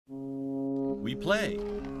We play.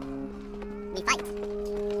 We fight.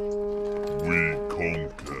 We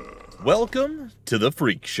conquer. Welcome to the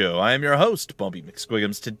Freak Show. I am your host, Bumpy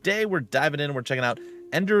McSquigums. Today we're diving in and we're checking out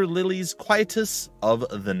Ender Lilies Quietus of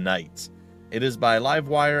the Night. It is by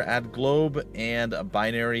Livewire, Ad Globe, and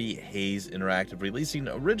Binary Haze Interactive, releasing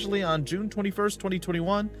originally on June 21st,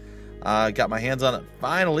 2021. Got my hands on it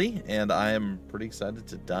finally, and I am pretty excited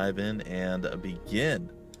to dive in and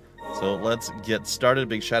begin. So let's get started.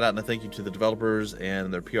 Big shout out and a thank you to the developers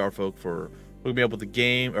and their PR folk for hooking me up with the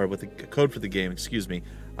game, or with the code for the game, excuse me.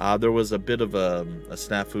 There was a bit of a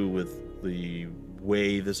snafu with the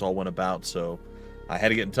way this all went about, so I had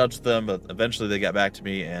to get in touch with them, but eventually they got back to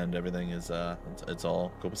me, and everything is, it's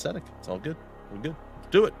all copacetic. It's all good. We're good. Let's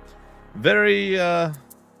do it. Very,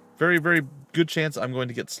 very good chance I'm going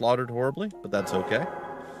to get slaughtered horribly, but that's okay.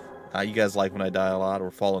 You guys like when I die a lot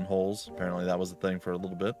or fall in holes. Apparently that was a thing for a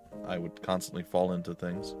little bit. I would constantly fall into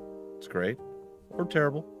things. It's great. Or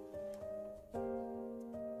terrible.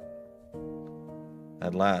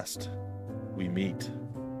 At last, we meet.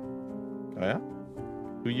 Oh yeah?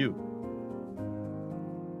 Who you?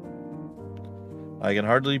 I can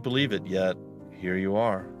hardly believe it, yet here you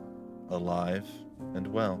are, alive and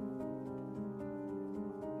well.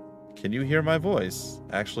 Can you hear my voice?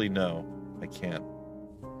 Actually, no, I can't.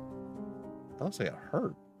 That looks like it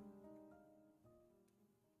hurt.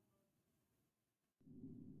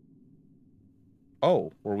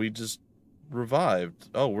 Oh, were we just revived?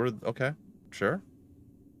 Oh, we're okay. Sure.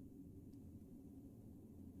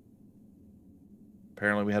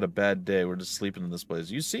 Apparently we had a bad day. We're just sleeping in this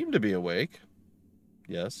place. You seem to be awake.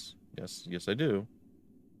 Yes, I do.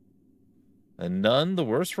 And none the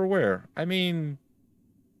worse for wear. I mean,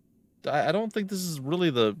 I don't think this is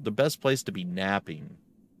really the best place to be napping.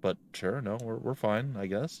 But sure, no, we're fine, I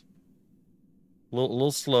guess. A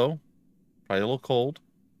little slow. Probably a little cold.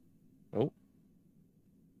 Oh.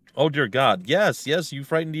 Oh, dear God. Yes, you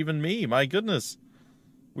frightened even me. My goodness.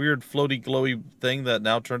 Weird floaty, glowy thing that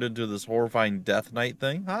now turned into this horrifying death knight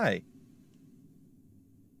thing. Hi.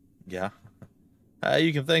 Yeah.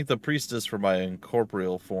 You can thank the priestess for my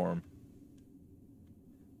incorporeal form.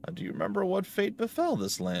 Do you remember what fate befell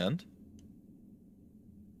this land?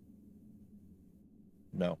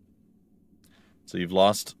 No. So you've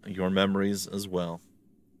lost your memories as well.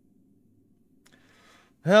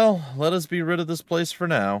 Hell, let us be rid of this place for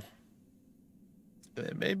now.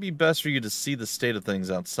 It may be best for you to see the state of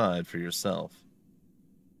things outside for yourself.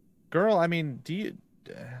 Girl, I mean, do you...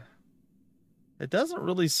 It doesn't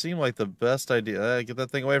really seem like the best idea. Get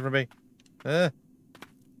that thing away from me. That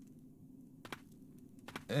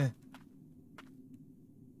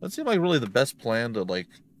seemed like really the best plan to, like,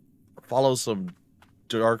 follow some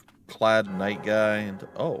dark-clad night guy. And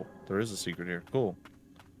oh, there is a secret here. Cool.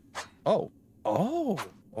 Oh,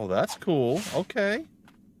 that's cool. Okay.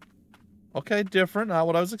 Okay, different. Not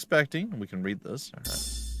what I was expecting. We can read this. All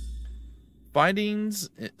right. Findings,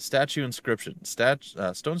 statue inscription.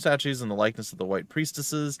 Stone statues in the likeness of the white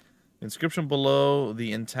priestesses. Inscription below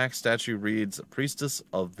the intact statue reads, Priestess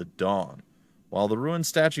of the Dawn. While the ruined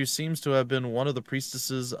statue seems to have been one of the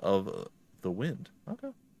priestesses of the wind.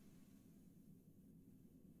 Okay.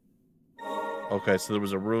 Okay, so there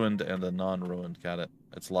was a ruined and a non-ruined. Got it.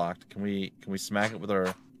 It's locked. Can we smack it with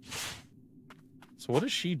our... So what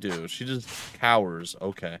does she do? She just cowers.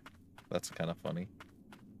 Okay. That's kind of funny.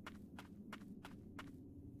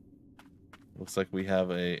 Looks like we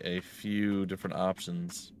have a few different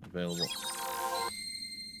options available.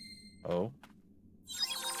 Oh.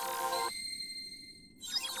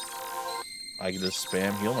 I can just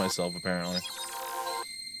spam heal myself, apparently.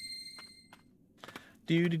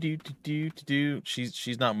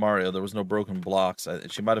 She's not Mario. There was no broken blocks.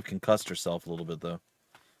 She might have concussed herself a little bit, though.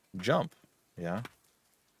 Jump. Yeah.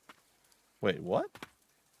 Wait, what?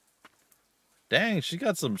 Dang, she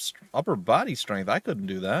got some upper body strength. I couldn't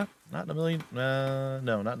do that. Not in a million...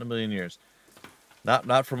 no, not in a million years.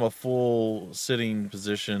 Not from a full sitting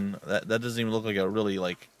position. That doesn't even look like a really,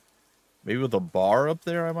 like... Maybe with a bar up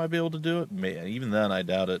there I might be able to do it. Even then, I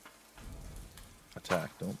doubt it.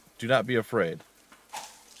 Attack. Do not be afraid.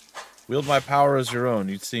 Wield my power as your own.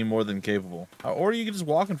 You seem more than capable. Or you can just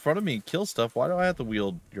walk in front of me and kill stuff. Why do I have to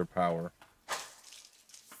wield your power?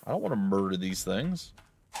 I don't want to murder these things.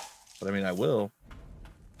 But I mean, I will.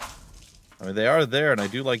 I mean, they are there, and I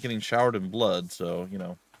do like getting showered in blood, so, you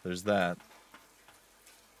know, there's that.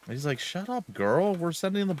 And he's like, shut up, girl. We're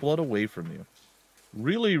sending the blood away from you.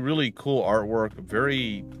 Really, really cool artwork.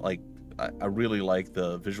 Very, like, I really like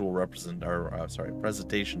the visual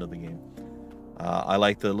presentation of the game. I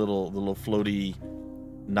like the little floaty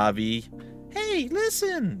Navi hey,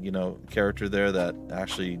 listen, you know, character there that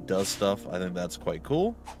actually does stuff. I think that's quite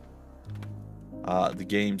cool. The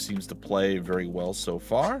game seems to play very well so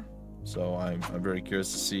far, so I'm very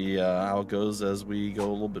curious to see how it goes as we go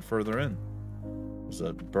a little bit further in. There's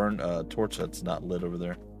a torch that's not lit over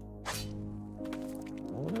there.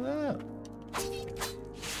 Oh, look at that.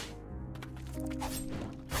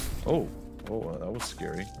 Oh, that was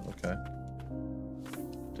scary. Okay.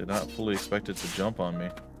 Did not fully expect it to jump on me.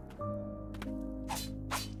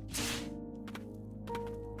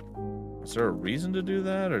 Is there a reason to do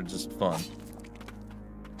that, or just fun?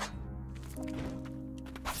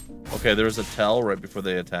 Okay, there's a tell right before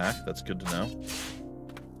they attack. That's good to know.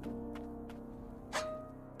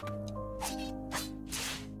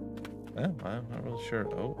 Yeah, I'm not really sure.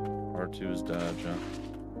 Oh, R2 is dodge, huh?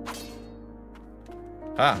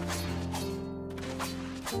 Ah.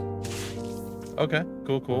 Okay,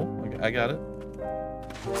 cool. I got it.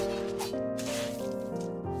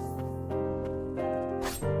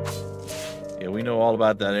 Yeah, we know all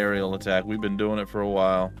about that aerial attack. We've been doing it for a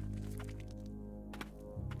while.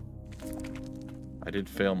 I did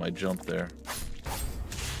fail my jump there.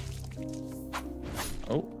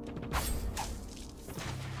 Oh.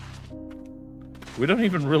 We don't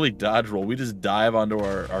even really dodge roll. We just dive onto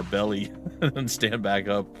our belly and stand back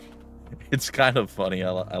up. It's kind of funny.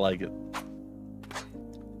 I like it.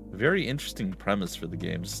 Very interesting premise for the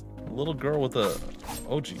game. Just a little girl with a...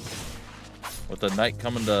 Oh, geez. With a knight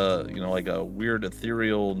coming to... You know, like a weird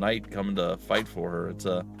ethereal knight coming to fight for her.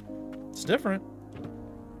 It's different.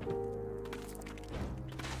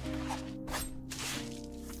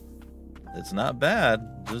 It's not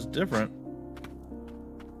bad. Just different.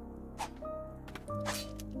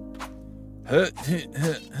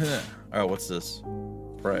 Alright, what's this?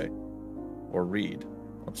 Pray. Or read.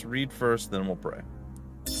 Let's read first, then we'll pray.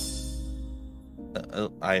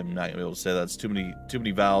 I am not gonna be able to say that. It's too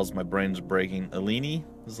many vowels. My brain's breaking. Eleni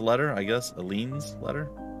is the letter, I guess. Eline's letter?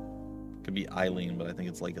 Could be Eileen, but I think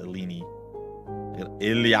it's like Eleni.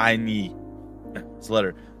 Eliani. It's the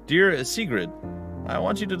letter. Dear Sigrid, I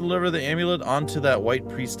want you to deliver the amulet onto that white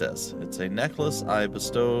priestess. It's a necklace I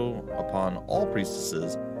bestow upon all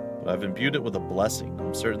priestesses, but I've imbued it with a blessing.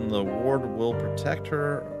 I'm certain the ward will protect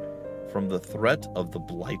her from the threat of the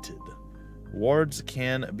blighted. Wards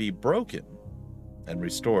can be broken and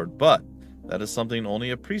restored, but that is something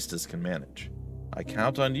only a priestess can manage. I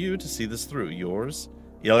count on you to see this through. Yours.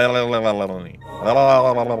 I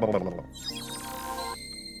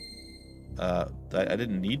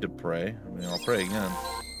didn't need to pray. I mean, I'll pray again.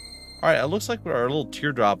 Alright, it looks like our little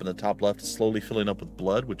teardrop in the top left is slowly filling up with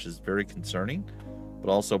blood, which is very concerning,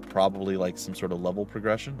 but also probably like some sort of level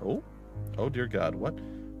progression. Oh dear God, what?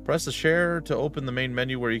 Press the share to open the main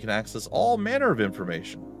menu where you can access all manner of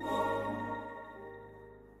information.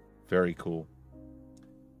 Very cool.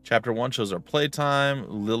 Chapter 1 shows our playtime.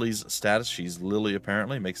 Lily's status. She's Lily,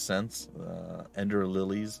 apparently. Makes sense. Ender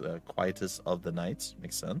Lilies Quietus of the Nights.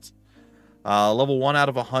 Makes sense. Level 1 out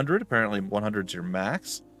of 100. Apparently 100 is your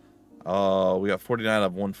max. We got 49 out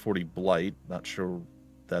of 140 blight. Not sure.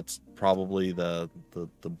 That's probably the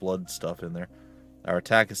blood stuff in there. Our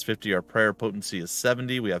attack is 50. Our prayer potency is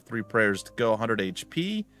 70. We have 3 prayers to go. 100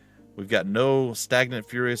 HP. We've got no stagnant,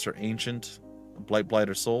 furious, or ancient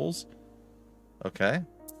blighter souls. Okay.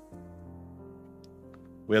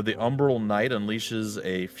 We have the Umbral Knight unleashes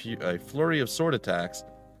a flurry of sword attacks.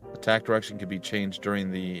 Attack direction can be changed during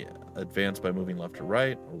the advance by moving left or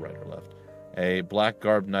right or left. A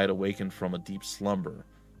black-garbed knight awakened from a deep slumber.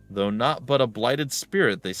 Though not but a blighted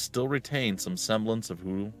spirit, they still retain some semblance of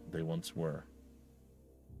who they once were.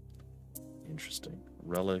 Interesting.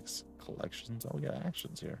 Relics, collections. Oh, we got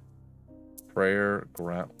actions here. Prayer,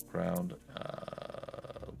 ground.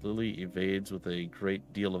 Lily evades with a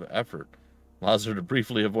great deal of effort. Allows her to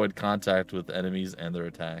briefly avoid contact with enemies and their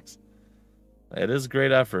attacks. It is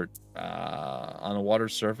great effort. On a water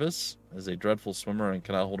surface, is a dreadful swimmer and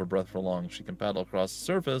cannot hold her breath for long. She can paddle across the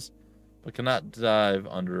surface, but cannot dive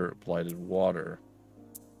under blighted water.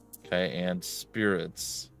 Okay, and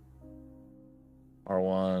spirits.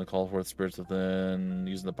 R1, call forth spirits within.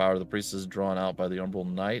 Using the power of the priestess drawn out by the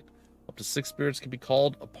Umbral Knight. Up to 6 spirits can be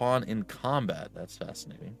called upon in combat. That's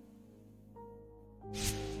fascinating.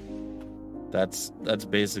 That's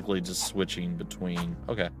basically just switching between...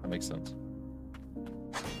 Okay, that makes sense.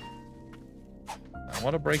 I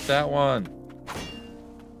want to break that one.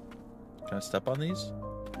 Can I step on these?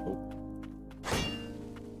 Oh.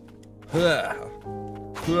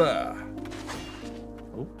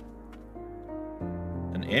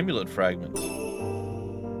 An amulet fragment.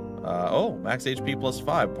 Oh, max HP plus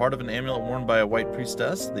 5. Part of an amulet worn by a white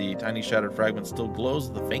priestess. The tiny shattered fragment still glows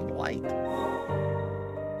with a faint light.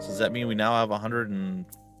 So does that mean we now have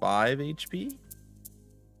 105 HP?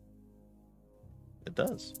 It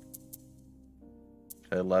does.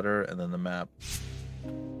 Okay, letter and then the map.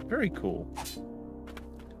 Very cool.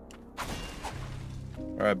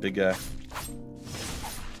 Alright, big guy.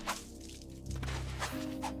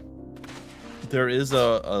 There is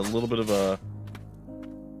a little bit of a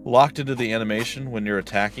locked into the animation when you're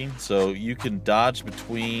attacking, so you can dodge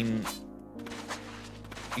between,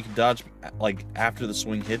 you can dodge like after the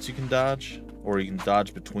swing hits, you can dodge, or you can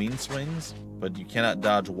dodge between swings, but you cannot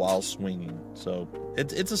dodge while swinging. So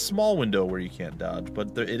it's a small window where you can't dodge,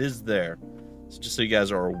 but it is there. So just so you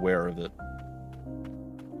guys are aware of it.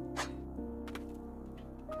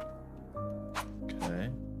 Okay,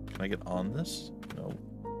 can I get on this? No.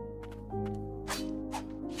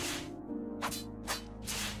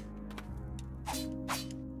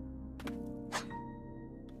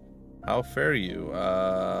 How fare you?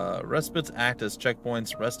 Respites act as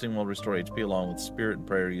checkpoints. Resting will restore HP along with spirit and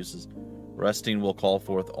prayer uses. Resting will call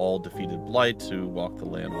forth all defeated blight to walk the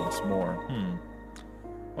land once more.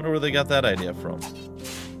 Wonder where they got that idea from.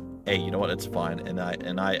 Hey, you know what? It's fine, and I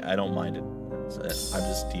don't mind it. I'm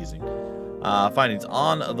just teasing. Findings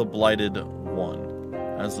on the blighted one.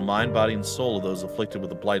 As the mind, body, and soul of those afflicted with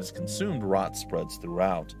the blight is consumed, rot spreads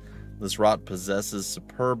throughout. This rot possesses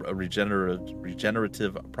superb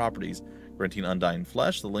regenerative properties, granting undying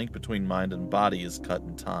flesh. The link between mind and body is cut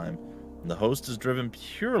in time, and the host is driven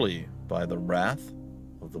purely by the wrath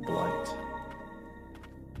of the blight.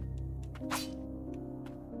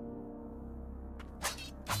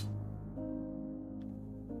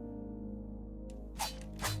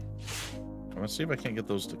 I'm gonna see if I can't get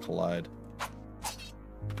those to collide.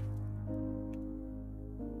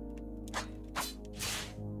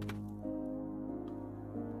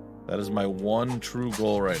 That is my one true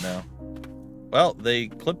goal right now. Well, they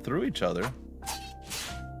clip through each other.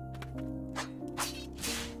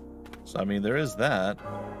 So, I mean, there is that.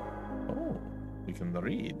 Oh, we can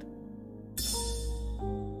read.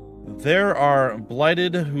 There are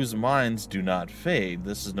blighted whose minds do not fade.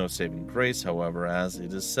 This is no saving grace, however, as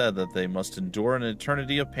it is said that they must endure an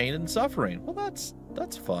eternity of pain and suffering. Well, that's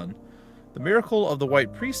fun. The miracle of the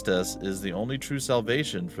White Priestess is the only true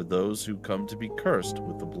salvation for those who come to be cursed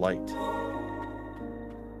with the blight.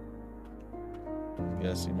 You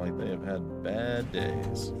guys seem like they have had bad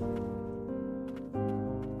days.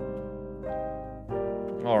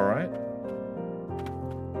 Alright.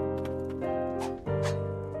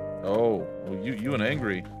 Oh, well, you an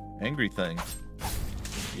angry thing.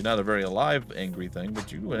 You're not a very alive angry thing, but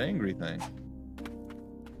you an angry thing.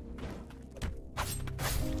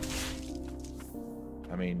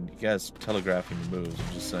 I mean, you guys telegraphing the moves,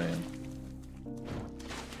 I'm just saying.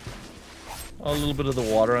 Oh, a little bit of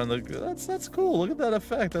the water on the... That's cool. Look at that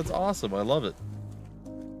effect. That's awesome. I love it.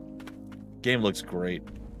 Game looks great,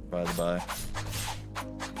 by the by.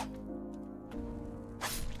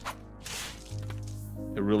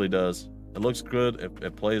 It really does. It looks good.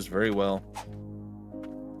 It plays very well.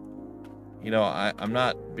 You know, I'm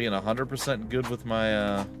not being 100% good with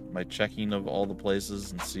my my checking of all the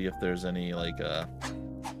places and see if there's any, like,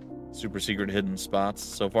 super secret hidden spots.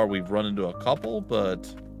 So far we've run into a couple,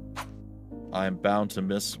 but I'm bound to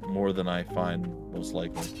miss more than I find most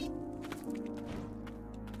likely.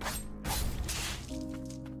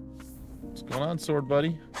 What's going on, sword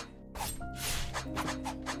buddy?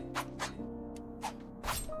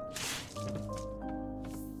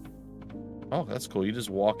 Oh, that's cool. You just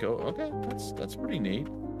walk over. Okay, that's pretty neat.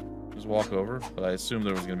 Just walk over, but I assumed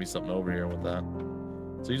there was gonna be something over here with that.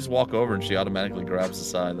 So you just walk over and she automatically grabs the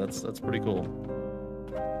side. That's pretty cool.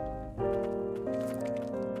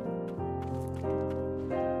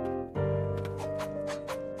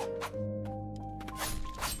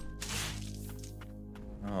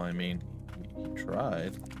 Oh, I mean, he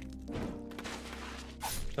tried.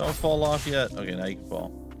 Don't fall off yet. Okay, now you can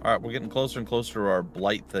fall. All right, we're getting closer and closer to our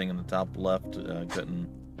blight thing in the top left, getting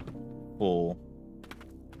full.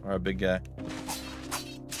 All right, big guy.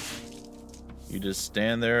 You just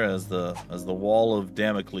stand there as the wall of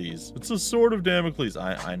Damocles. It's a sword of Damocles.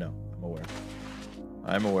 I know. I'm aware.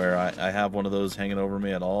 I'm aware. I have one of those hanging over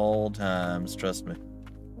me at all times. Trust me.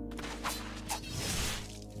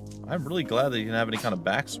 I'm really glad that you didn't have any kind of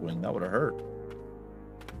backswing. That would have hurt.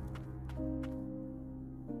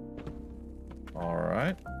 All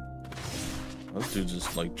right. Those dudes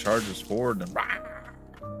just like charges forward and.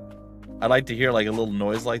 I like to hear like a little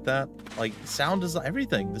noise like that. Like sound is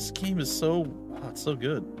everything. This game is so, oh, it's so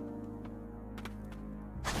good.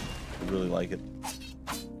 I really like it.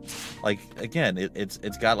 Like, again,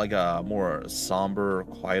 it's got like a more somber,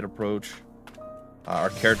 quiet approach. Our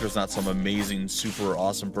character's not some amazing, super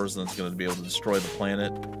awesome person that's going to be able to destroy the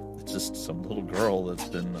planet. It's just some little girl that's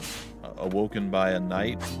been awoken by a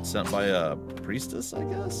knight sent by a priestess, I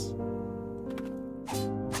guess.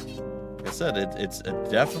 Like I said, it's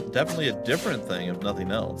definitely a different thing, if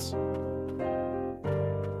nothing else.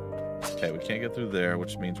 Okay, we can't get through there,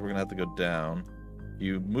 which means we're going to have to go down.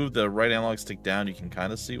 You move the right analog stick down, you can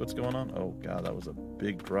kind of see what's going on. Oh, God, that was a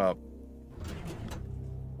big drop.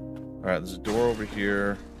 Alright, there's a door over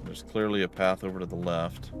here. There's clearly a path over to the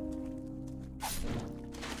left.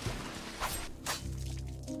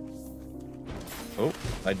 Oh,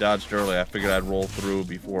 I dodged early. I figured I'd roll through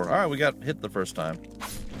before. Alright, we got hit the first time.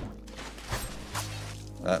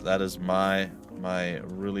 That is my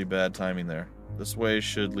really bad timing there. This way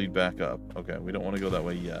should lead back up. Okay, we don't want to go that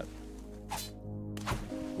way yet.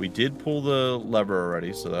 We did pull the lever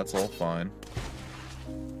already, so that's all fine.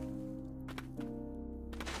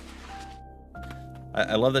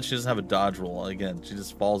 I love that she doesn't have a dodge roll. Again, she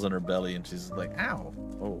just falls on her belly and she's like, ow.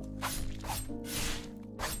 Oh.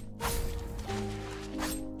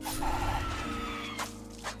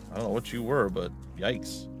 I don't know what you were, but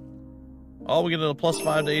yikes. Oh, we get a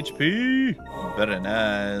 +5 to HP. Very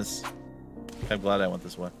nice. I'm glad I went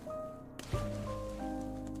this way.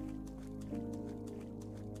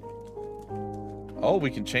 Oh,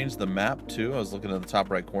 we can change the map too. I was looking at the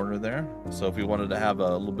top right corner there. So if we wanted to have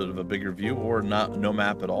a little bit of a bigger view or no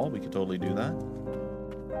map at all, we could totally do that.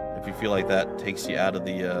 If you feel like that takes you out of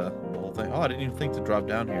the whole thing. Oh, I didn't even think to drop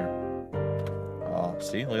down here. Oh,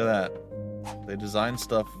 see, look at that. They designed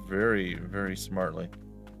stuff very, very smartly.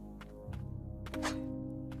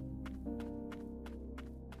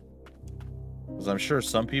 Because I'm sure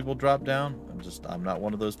some people drop down. I'm not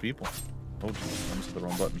one of those people. Oh, geez, I missed the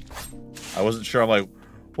wrong button. I wasn't sure. I'm like,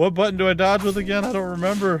 what button do I dodge with again? I don't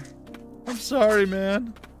remember. I'm sorry,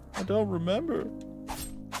 man. I don't remember.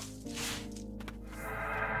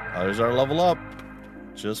 Oh, there's our level up.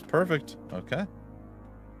 Just perfect. Okay.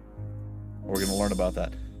 We're going to learn about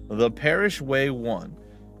that. The Parish Way 1.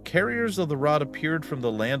 Carriers of the rod appeared from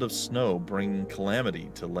the land of snow, bringing calamity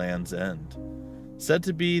to Land's End. Said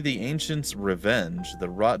to be the ancients' revenge, the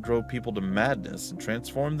rot drove people to madness and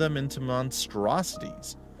transformed them into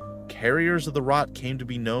monstrosities. Carriers of the rot came to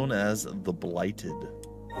be known as the Blighted.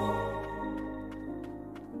 Okay,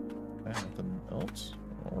 nothing else?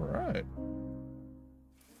 Alright.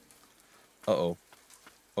 Uh-oh.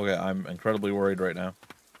 Okay, I'm incredibly worried right now.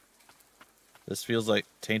 This feels like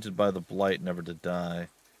tainted by the blight, never to die.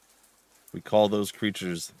 We call those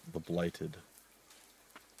creatures the Blighted.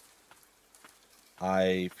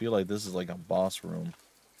 I feel like this is like a boss room.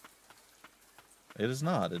 It is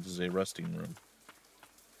not. It is a resting room.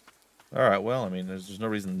 Alright, well, I mean, there's no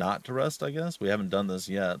reason not to rest, I guess. We haven't done this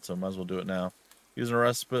yet, so might as well do it now. Using a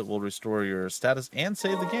respite will restore your status and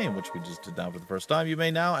save the game, which we just did now for the first time. You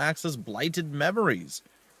may now access Blighted Memories.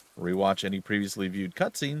 Rewatch any previously viewed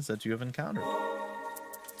cutscenes that you have encountered.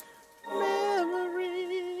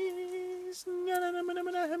 Memories.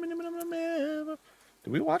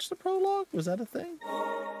 Did we watch the prologue? Was that a thing?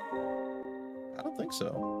 I don't think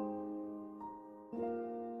so.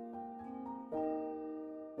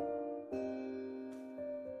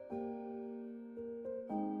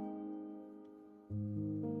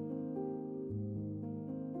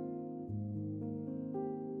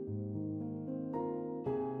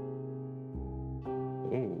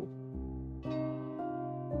 Ooh.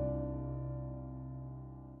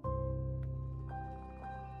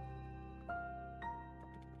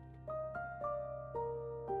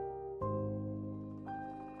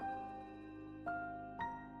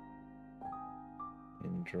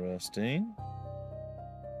 Interesting.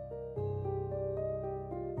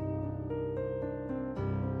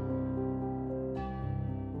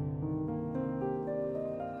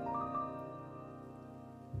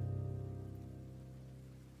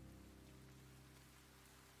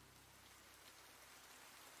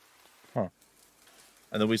 Huh.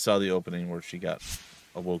 And then we saw the opening where she got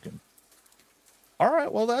awoken. All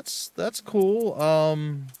right, well that's cool.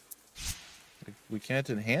 We can't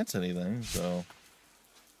enhance anything, so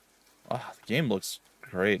the game looks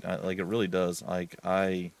great. Like it really does. Like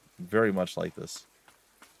I very much like this.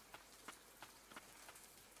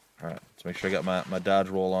 All right, let's make sure I got my dodge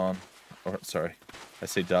roll on. Or sorry, I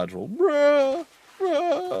say dodge roll. Bruh,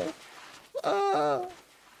 bruh, ah.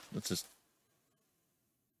 Let's just.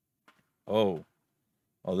 Oh,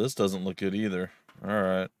 this doesn't look good either. All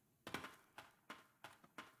right.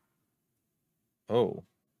 Oh.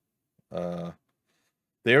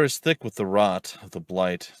 The air is thick with the rot of the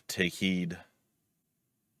blight. Take heed.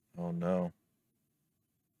 Oh no.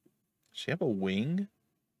 Does she have a wing?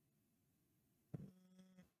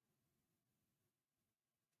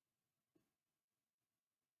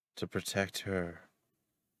 To protect her,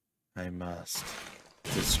 I must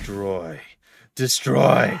destroy.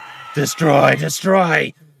 Destroy! Destroy!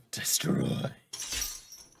 Destroy! Destroy!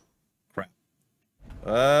 Crap.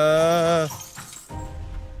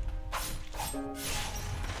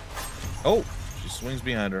 Oh! She swings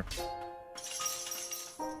behind her.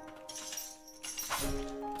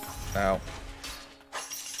 Ow.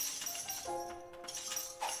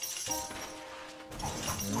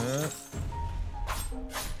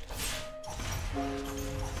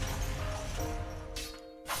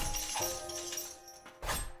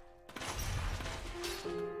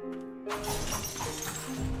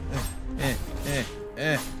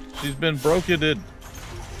 She's been broketed.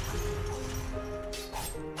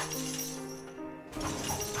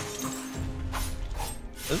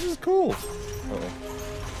 This is cool. Uh-oh.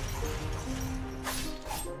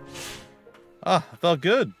 Ah, I felt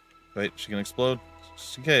good. Wait, she can explode?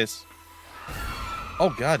 Just in case.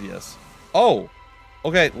 Oh, God, yes. Oh!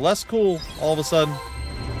 Okay, less cool all of a sudden.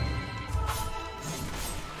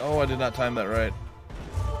 Oh, I did not time that right.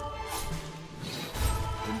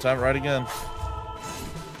 Didn't time it right again.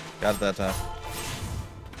 Got it that time.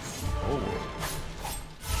 Oh.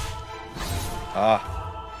 Ah.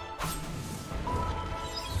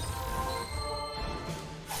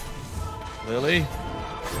 Lily?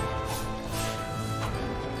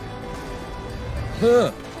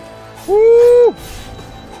 Huh. Woo!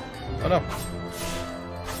 Oh no.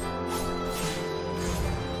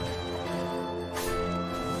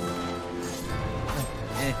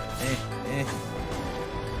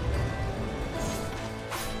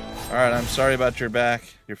 Alright, I'm sorry about your back,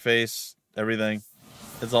 your face, everything.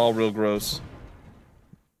 It's all real gross.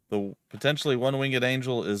 The potentially one-winged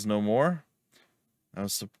angel is no more. I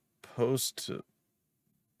was supposed to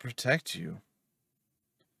protect you.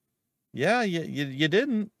 Yeah, you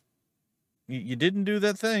didn't. You didn't do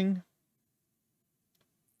that thing.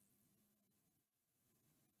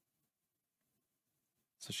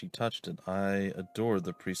 So she touched it. I adored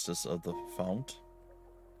the priestess of the fount.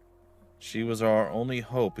 She was our only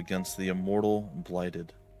hope against the immortal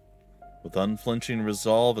blighted. With unflinching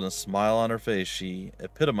resolve and a smile on her face, she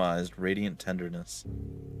epitomized radiant tenderness.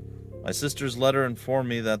 My sister's letter informed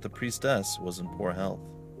me that the priestess was in poor health.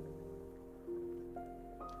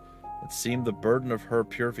 It seemed the burden of her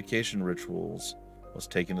purification rituals was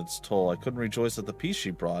taking its toll. I couldn't rejoice at the peace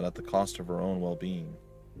she brought at the cost of her own well-being.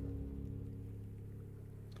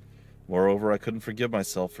 Moreover, I couldn't forgive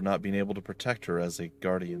myself for not being able to protect her as a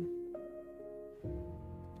guardian.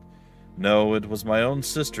 No, it was my own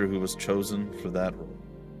sister who was chosen for that role.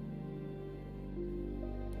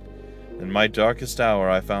 In my darkest hour,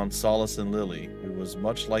 I found solace in Lily, who was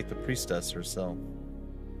much like the priestess herself.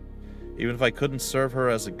 Even if I couldn't serve her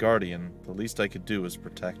as a guardian, the least I could do was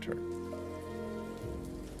protect her.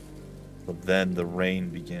 But then the rain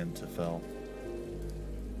began to fall.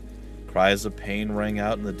 Cries of pain rang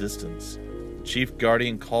out in the distance. The chief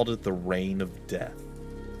guardian called it the rain of death.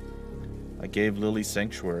 I gave Lily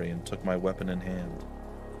sanctuary and took my weapon in hand.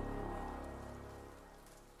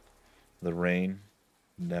 The rain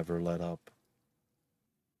never let up.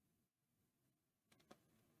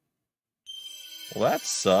 Well, that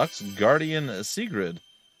sucks. Guardian Sigrid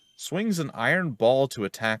swings an iron ball to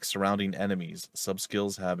attack surrounding enemies.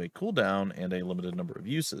 Sub-skills have a cooldown and a limited number of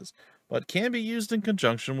uses, but can be used in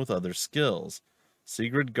conjunction with other skills.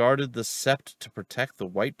 Sigrid guarded the sept to protect the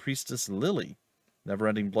White Priestess Lily.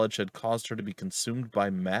 Never-ending bloodshed caused her to be consumed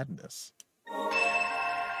by madness.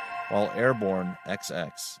 While airborne,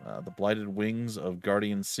 XX, the blighted wings of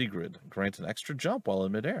Guardian Sigrid grant an extra jump while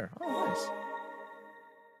in midair. Oh, nice.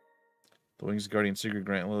 The wings of Guardian Sigrid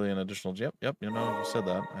grant Lily an additional... Yep, you know, you said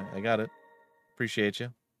that. I got it. Appreciate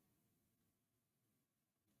you.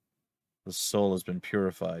 The soul has been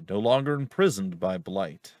purified, no longer imprisoned by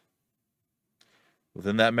blight.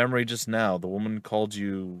 Within that memory just now, the woman called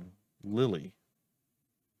you Lily.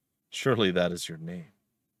 Surely that is your name.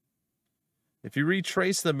 If you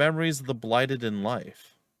retrace the memories of the blighted in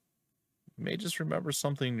life, you may just remember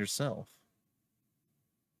something yourself.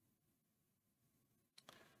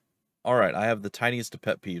 Alright, I have the tiniest of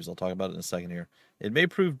pet peeves. I'll talk about it in a second here. It may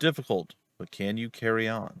prove difficult, but can you carry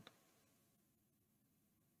on?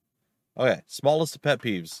 Okay, smallest of pet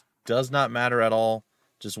peeves. Does not matter at all.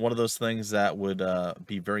 Just one of those things that would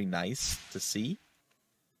be very nice to see.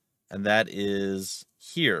 And that is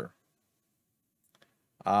here.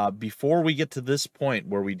 Before we get to this point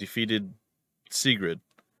where we defeated Sigrid,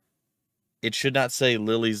 it should not say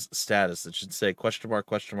Lily's status. It should say question mark,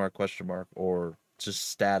 question mark, question mark, or just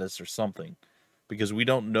status or something. Because we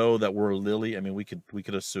don't know that we're Lily. I mean, we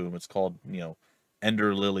could assume it's called,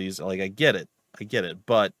 Ender Lilies. Like, I get it.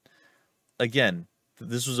 But again,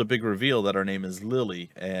 this was a big reveal that our name is Lily,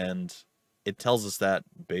 and it tells us that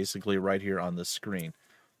basically right here on the screen.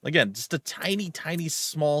 Again, just a tiny, tiny,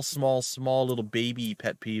 small little baby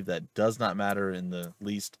pet peeve that does not matter in the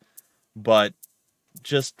least. But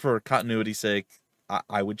just for continuity's sake,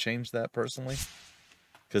 I would change that personally.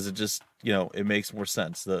 Because it just, it makes more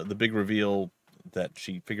sense. The big reveal that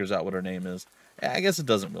she figures out what her name is, I guess it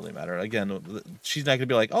doesn't really matter. Again, she's not going to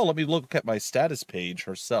be like, oh, let me look at my status page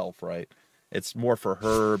herself, right? It's more for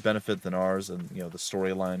her benefit than ours, and, the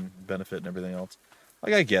storyline benefit and everything else.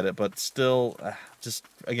 Like, I get it, but still, just,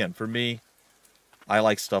 again, for me, I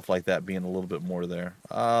like stuff like that being a little bit more there.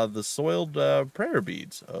 The soiled prayer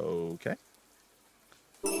beads. Okay.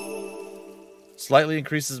 Slightly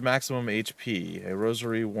increases maximum HP. A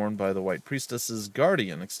rosary worn by the White Priestess's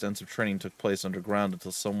guardian. Extensive training took place underground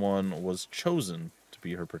until someone was chosen to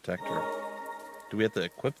be her protector. Do we have to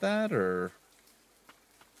equip that, or...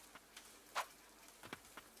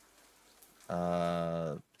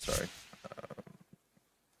 sorry.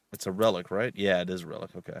 It's a relic, right? Yeah, it is a relic.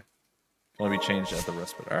 Okay. Let me change that to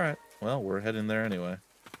respite. Alright. Well, we're heading there anyway.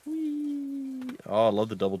 Whee! Oh, I love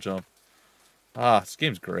the double jump. This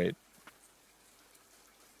game's great.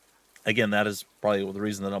 Again, that is probably the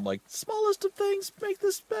reason that I'm like, smallest of things, make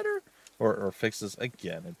this better. Or fix this.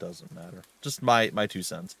 Again, it doesn't matter. Just my 2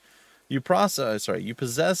 cents. You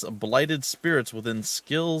possess blighted spirits within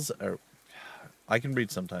skills... I can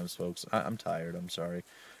read sometimes, folks. I'm tired. I'm sorry.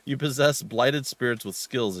 You possess blighted spirits with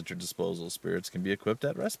skills at your disposal. Spirits can be equipped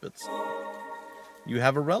at respites. You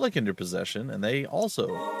have a relic in your possession, and they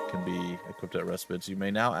also can be equipped at respites. You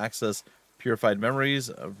may now access purified memories,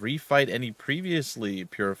 refight any previously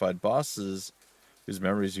purified bosses whose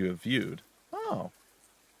memories you have viewed. Oh.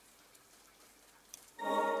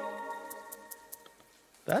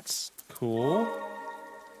 That's cool.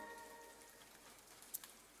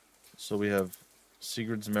 So we have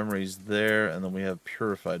Sigurd's memories there, and then we have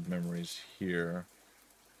purified memories here.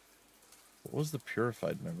 What was the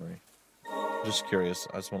purified memory? Just curious.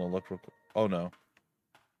 I just want to look real quick. Oh, no.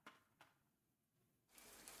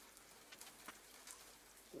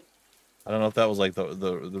 I don't know if that was like the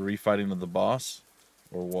refighting of the boss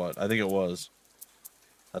or what. I think it was.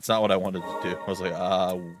 That's not what I wanted to do. I was like,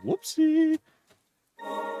 whoopsie.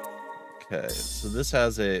 Okay, so this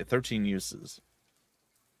has 13 uses.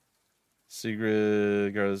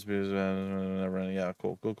 Secret, yeah,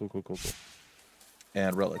 cool.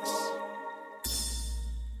 And relics.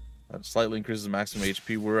 That slightly increases maximum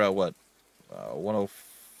HP. We're at what?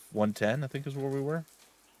 110, I think is where we were.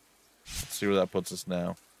 Let's see where that puts us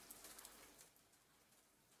now.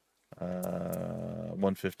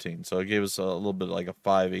 115. So it gave us a little bit like a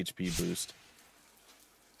 5 HP boost.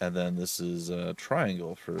 And then this is a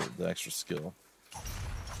triangle for the extra skill.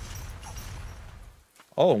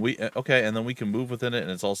 Oh, okay, and then we can move within it,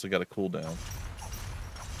 and it's also got a cooldown.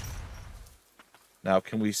 Now,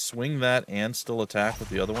 can we swing that and still attack with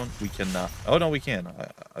the other one? We cannot. Oh, no, we can.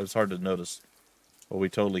 It was hard to notice. But we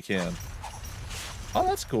totally can. Oh,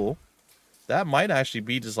 that's cool. That might actually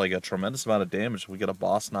be just like a tremendous amount of damage. If we get a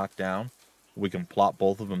boss knocked down, we can plop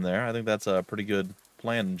both of them there. I think that's a pretty good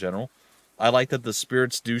plan in general. I like that the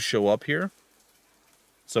spirits do show up here.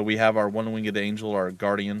 So we have our one-winged angel, our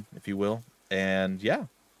guardian, if you will. And yeah,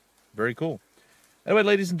 very cool. Anyway,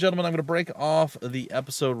 ladies and gentlemen, I'm going to break off the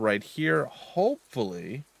episode right here.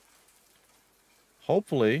 Hopefully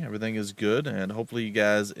everything is good, and hopefully you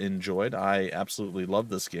guys enjoyed. I absolutely love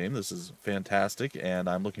this game. This is fantastic, and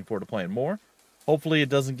I'm looking forward to playing more. Hopefully it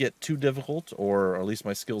doesn't get too difficult, or at least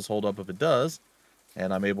my skills hold up if it does,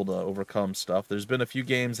 and I'm able to overcome stuff. There's been a few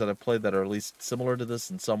games that I've played that are at least similar to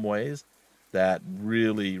this in some ways that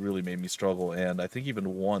really, really made me struggle, and I think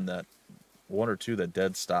even one or two that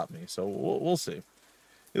dead stopped me. So we'll see.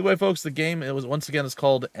 Either way, folks, the game, once again, is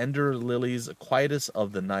called Ender Lilies Quietus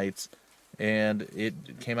of the Nights, and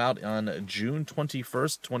it came out on June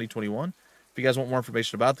 21st, 2021. If you guys want more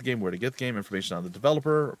information about the game, where to get the game, information on the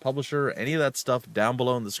developer, or publisher, any of that stuff, down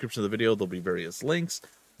below in the description of the video, there'll be various links.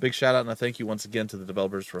 Big shout out and a thank you once again to the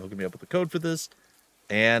developers for hooking me up with the code for this.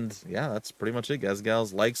 And yeah, that's pretty much it, guys and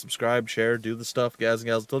gals. Like, subscribe, share, do the stuff, guys and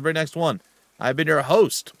gals. Until the very next one, I've been your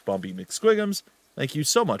host, Bumpy McSquigums. Thank you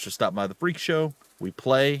so much for stopping by the Freak Show. We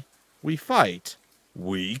play, we fight,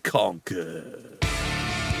 we conquer.